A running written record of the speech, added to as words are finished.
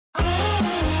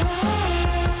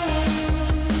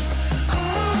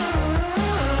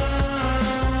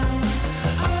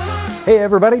Hey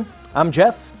everybody, I'm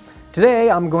Jeff. Today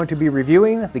I'm going to be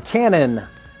reviewing the Canon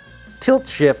Tilt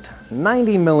Shift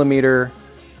 90mm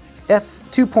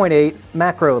f2.8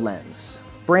 macro lens.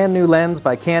 Brand new lens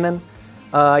by Canon.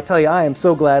 I tell you, I am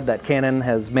so glad that Canon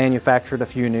has manufactured a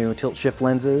few new tilt shift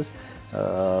lenses.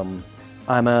 I'm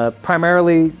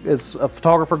primarily, as a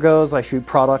photographer goes, I shoot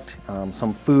product,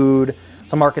 some food,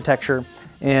 some architecture,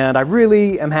 and I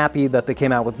really am happy that they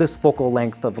came out with this focal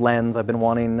length of lens. I've been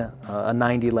wanting a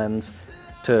 90 lens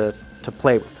to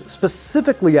play with.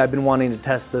 Specifically, I've been wanting to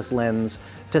test this lens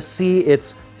to see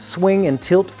its swing and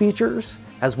tilt features,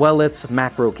 as well as its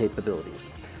macro capabilities.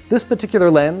 This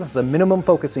particular lens has a minimum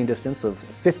focusing distance of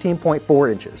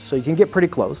 15.4 inches, so you can get pretty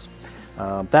close.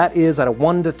 That is at a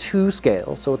 1:2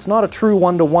 scale, so it's not a true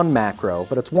 1:1 macro,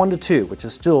 but it's 1:2, which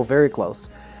is still very close,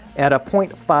 at a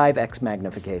 0.5x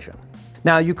magnification.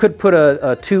 Now you could put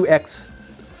a 2x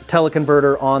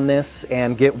teleconverter on this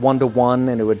and get 1:1,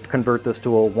 and it would convert this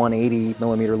to a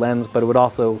 180mm lens, but it would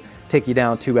also take you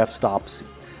down 2 f-stops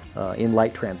in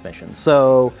light transmission.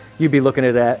 So you'd be looking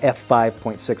at a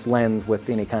f5.6 lens with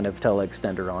any kind of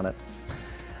tele-extender on it.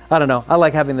 I don't know, I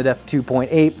like having the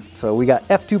f2.8, so we got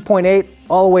f2.8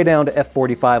 all the way down to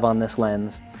f45 on this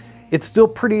lens. It's still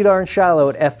pretty darn shallow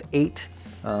at f8.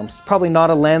 It's probably not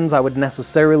a lens I would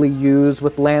necessarily use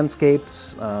with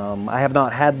landscapes. I have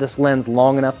not had this lens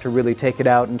long enough to really take it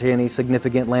out into any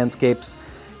significant landscapes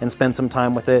and spend some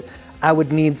time with it. I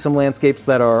would need some landscapes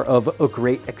that are of a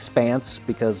great expanse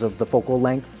because of the focal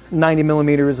length.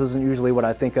 90mm isn't usually what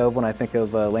I think of when I think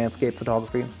of landscape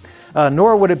photography.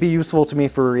 Nor would it be useful to me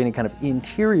for any kind of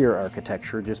interior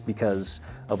architecture just because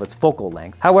of its focal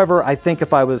length. However, I think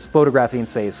if I was photographing,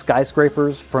 say,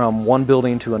 skyscrapers from one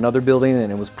building to another building and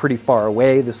it was pretty far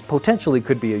away, this potentially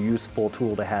could be a useful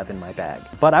tool to have in my bag.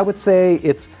 But I would say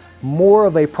it's more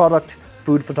of a product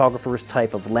food photographer's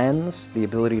type of lens, the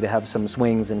ability to have some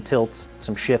swings and tilts,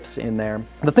 some shifts in there.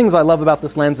 The things I love about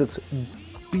this lens, it's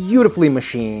beautifully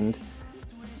machined.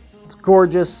 It's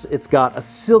gorgeous. It's got a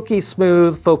silky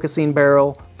smooth focusing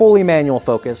barrel, fully manual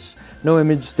focus, no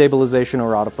image stabilization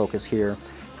or autofocus here.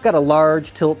 It's got a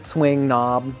large tilt swing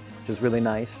knob, which is really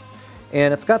nice.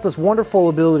 And it's got this wonderful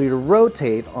ability to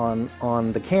rotate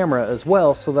on the camera as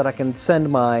well, so that I can send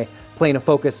my plane of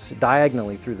focus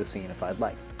diagonally through the scene if I'd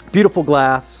like. Beautiful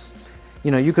glass. You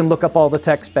know, you can look up all the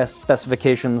tech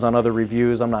specifications on other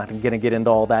reviews. I'm not going to get into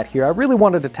all that here. I really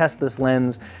wanted to test this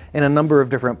lens in a number of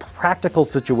different practical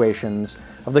situations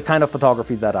of the kind of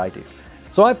photography that I do.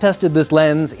 So I've tested this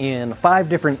lens in 5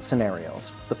 different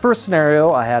scenarios. The first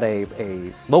scenario, I had a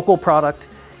local product,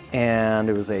 and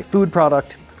it was a food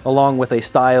product along with a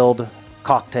styled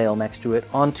cocktail next to it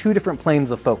on 2 different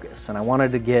planes of focus. And I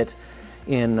wanted to get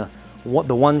in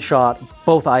the one shot,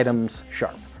 both items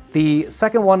sharp. The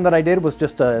second one that I did was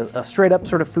just a straight up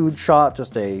sort of food shot,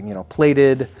 just a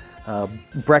plated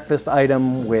breakfast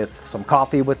item with some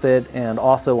coffee with it, and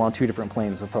also on 2 different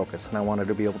planes of focus. And I wanted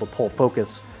to be able to pull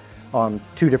focus on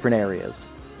 2 different areas.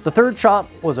 The third shot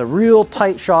was a real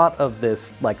tight shot of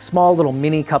this like small little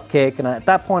mini cupcake, and at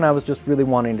that point I was just really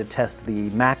wanting to test the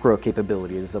macro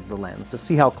capabilities of the lens to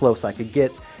see how close I could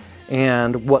get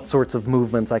and what sorts of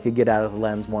movements I could get out of the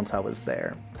lens once I was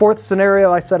there. Fourth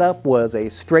scenario I set up was a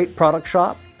straight product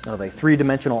shot of a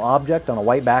 3-dimensional object on a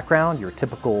white background, your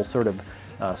typical sort of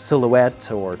silhouette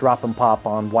or drop and pop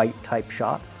on white type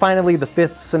shot. Finally, the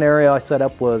 5th scenario I set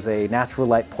up was a natural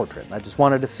light portrait. I just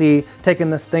wanted to see, taking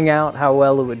this thing out, how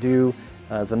well it would do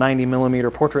as a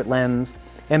 90mm portrait lens,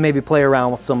 and maybe play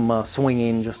around with some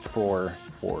swinging just for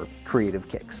creative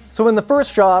kicks. So in the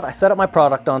first shot, I set up my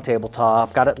product on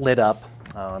tabletop, got it lit up,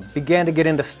 began to get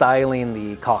into styling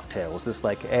the cocktails, this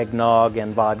like eggnog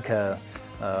and vodka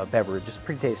beverage. It's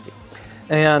pretty tasty.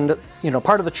 And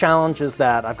part of the challenge is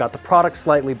that I've got the product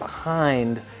slightly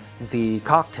behind the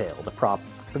cocktail, the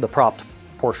propped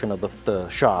portion of the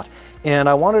shot. And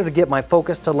I wanted to get my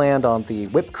focus to land on the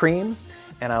whipped cream,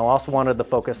 and I also wanted the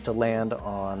focus to land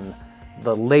on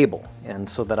the label, and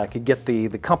so that I could get the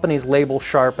company's label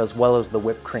sharp as well as the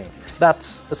whipped cream.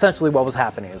 That's essentially what was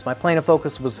happening, is my plane of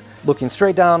focus was looking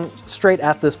straight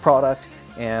at this product,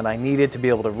 and I needed to be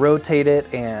able to rotate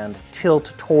it and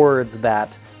tilt towards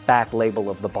that back label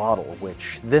of the bottle,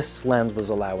 which this lens was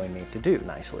allowing me to do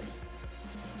nicely.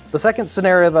 The second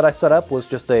scenario that I set up was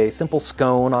just a simple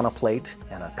scone on a plate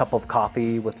and a cup of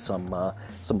coffee with some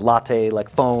latte like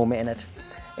foam in it.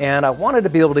 And I wanted to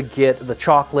be able to get the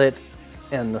chocolate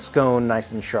and the scone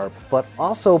nice and sharp, but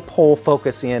also pull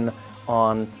focus in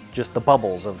on just the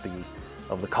bubbles of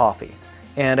the coffee.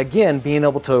 And again, being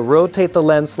able to rotate the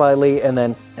lens slightly and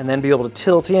then be able to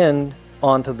tilt in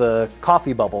onto the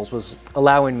coffee bubbles was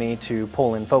allowing me to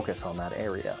pull in focus on that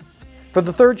area. For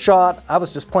the third shot, I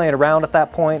was just playing around at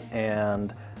that point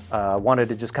and wanted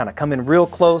to just kind of come in real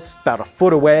close, about a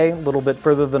foot away, a little bit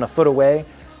further than a foot away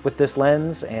with this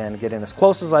lens, and get in as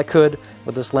close as I could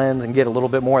with this lens and get a little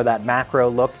bit more of that macro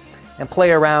look and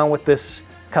play around with this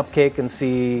cupcake and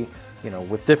see,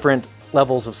 with different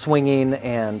levels of swinging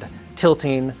and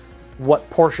tilting, what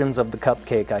portions of the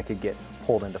cupcake I could get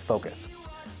pulled into focus.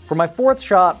 For my fourth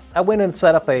shot, I went and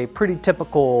set up a pretty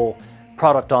typical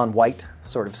product on white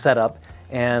sort of setup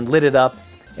and lit it up.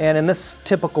 And in this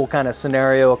typical kind of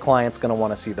scenario, a client's going to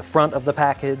want to see the front of the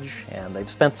package, and they've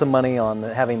spent some money on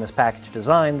having this package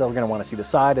designed. They're going to want to see the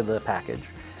side of the package,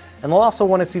 and they'll also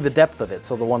want to see the depth of it,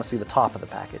 so they'll want to see the top of the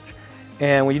package.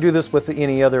 And when you do this with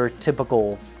any other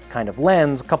typical kind of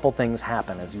lens, a couple things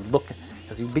happen. As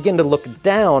you begin to look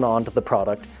down onto the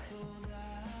product,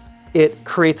 it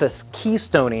creates a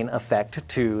keystoning effect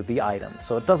to the item,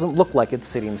 so it doesn't look like it's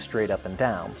sitting straight up and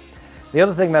down. The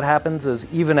other thing that happens is,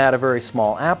 even at a very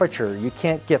small aperture, you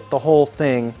can't get the whole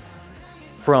thing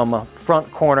from front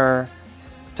corner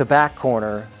to back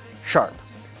corner sharp.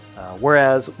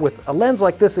 Whereas with a lens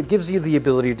like this, it gives you the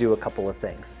ability to do a couple of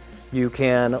things. You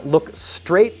can look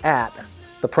straight at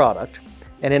the product,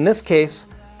 and in this case,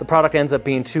 the product ends up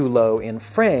being too low in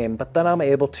frame, but then I'm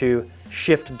able to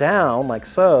shift down like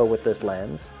so with this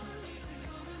lens,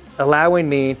 allowing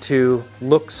me to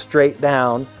look straight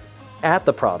down at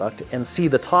the product and see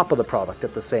the top of the product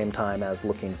at the same time as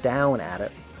looking down at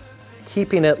it,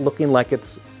 keeping it looking like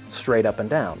it's straight up and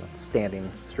down, it's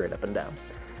standing straight up and down.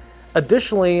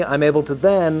 Additionally, I'm able to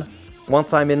then,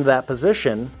 once I'm in that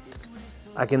position,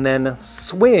 I can then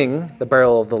swing the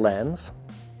barrel of the lens,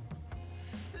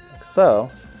 like so,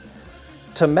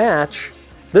 to match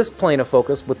this plane of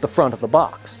focus with the front of the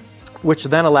box, which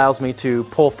then allows me to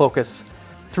pull focus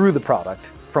through the product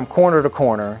from corner to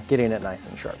corner, getting it nice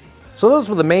and sharp. So those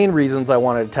were the main reasons I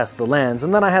wanted to test the lens,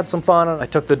 and then I had some fun. I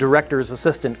took the director's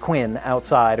assistant, Quinn,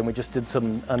 outside, and we just did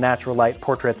some natural light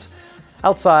portraits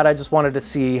outside. I just wanted to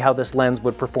see how this lens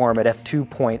would perform at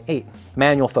f2.8,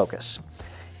 manual focus.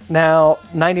 Now,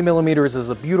 90mm is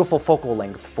a beautiful focal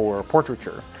length for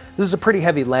portraiture. This is a pretty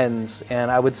heavy lens, and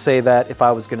I would say that if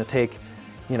I was going to take,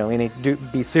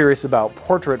 be serious about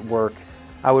portrait work,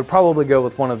 I would probably go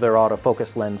with one of their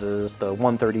autofocus lenses, the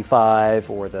 135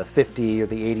 or the 50 or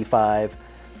the 85,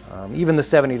 even the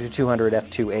 70 to 200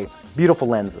 f2.8. Beautiful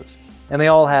lenses. And they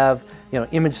all have,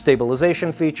 image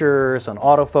stabilization features and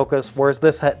autofocus, whereas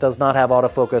this does not have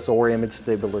autofocus or image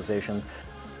stabilization.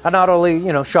 I not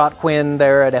only, shot Quinn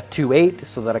there at f2.8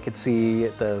 so that I could see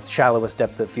the shallowest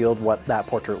depth of field, what that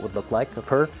portrait would look like of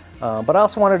her. But I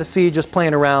also wanted to see, just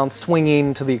playing around,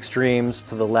 swinging to the extremes,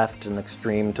 to the left and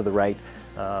extreme to the right,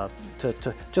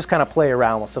 to just kind of play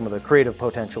around with some of the creative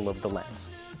potential of the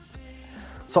lens.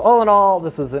 So all in all,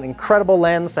 this is an incredible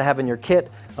lens to have in your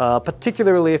kit,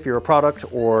 particularly if you're a product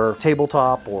or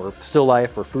tabletop or still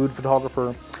life or food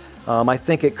photographer. I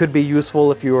think it could be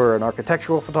useful if you're an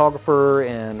architectural photographer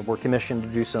and were commissioned to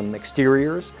do some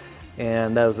exteriors,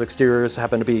 and those exteriors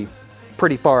happen to be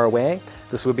pretty far away.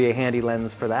 This would be a handy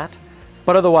lens for that.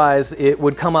 But otherwise, it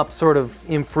would come up sort of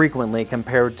infrequently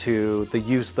compared to the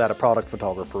use that a product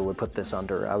photographer would put this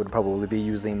under. I would probably be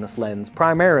using this lens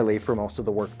primarily for most of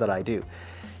the work that I do.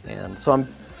 And so I'm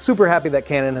super happy that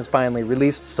Canon has finally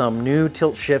released some new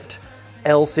tilt-shift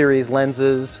L-series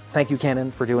lenses. Thank you,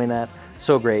 Canon, for doing that.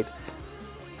 So great.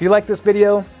 If you like this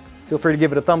video, feel free to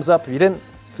give it a thumbs up. If you didn't,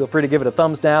 feel free to give it a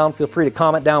thumbs down. Feel free to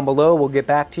comment down below. We'll get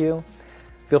back to you.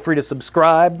 Feel free to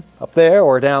subscribe up there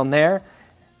or down there.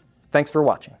 Thanks for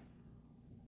watching.